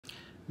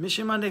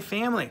Mission Monday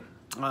family.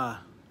 I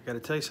got to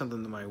tell you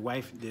something that my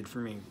wife did for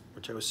me,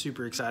 which I was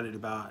super excited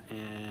about,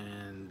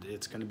 and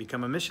it's going to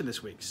become a mission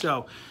this week.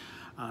 So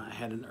I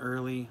had an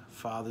early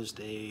Father's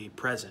Day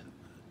present,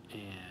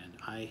 and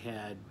I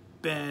had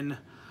been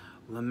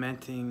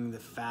lamenting the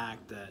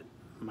fact that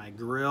my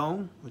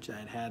grill, which I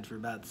had had for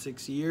about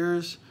 6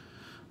 years,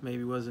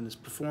 maybe wasn't as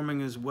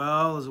performing as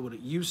well as what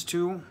it used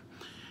to.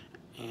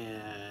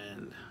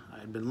 And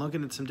I'd been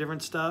looking at some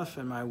different stuff,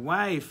 and my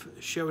wife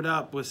showed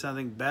up with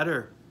something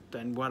better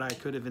than what I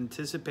could have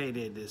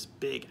anticipated. This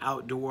big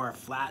outdoor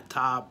flat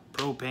top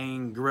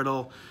propane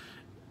griddle.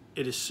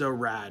 It is so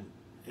rad.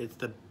 It's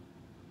the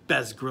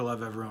best grill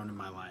I've ever owned in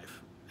my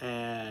life.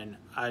 And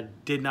I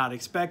did not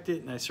expect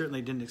it, and I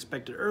certainly didn't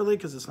expect it early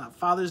because it's not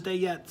Father's Day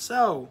yet.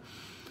 So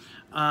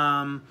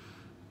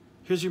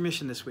here's your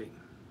mission this week.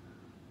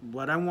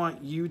 What I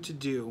want you to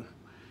do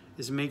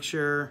is make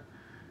sure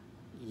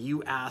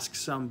you ask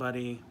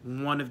somebody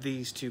one of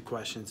these two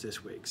questions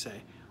this week.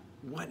 Say,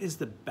 what is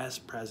the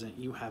best present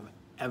you have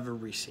ever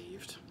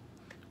received?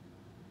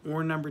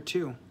 Or number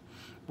two,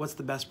 what's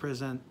the best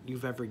present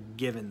you've ever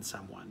given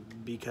someone?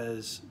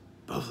 Because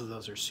both of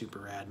those are super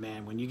rad,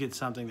 man. When you get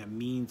something that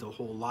means a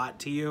whole lot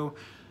to you,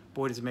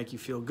 boy, does it make you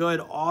feel good.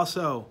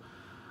 Also,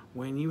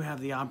 when you have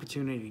the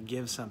opportunity to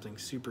give something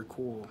super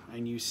cool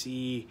and you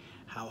see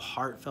how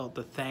heartfelt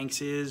the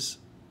thanks is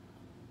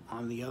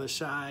on the other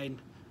side,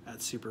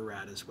 that's super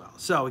rad as well.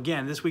 So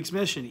again, this week's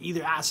mission,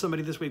 either ask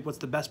somebody this week what's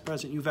the best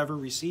present you've ever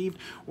received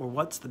or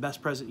what's the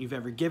best present you've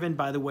ever given.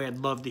 By the way, I'd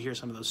love to hear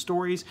some of those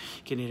stories.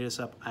 You can hit us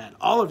up at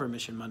all of our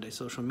Mission Monday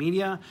social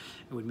media.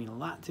 It would mean a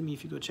lot to me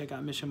if you go check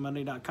out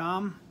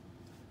missionmonday.com.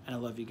 And I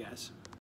love you guys.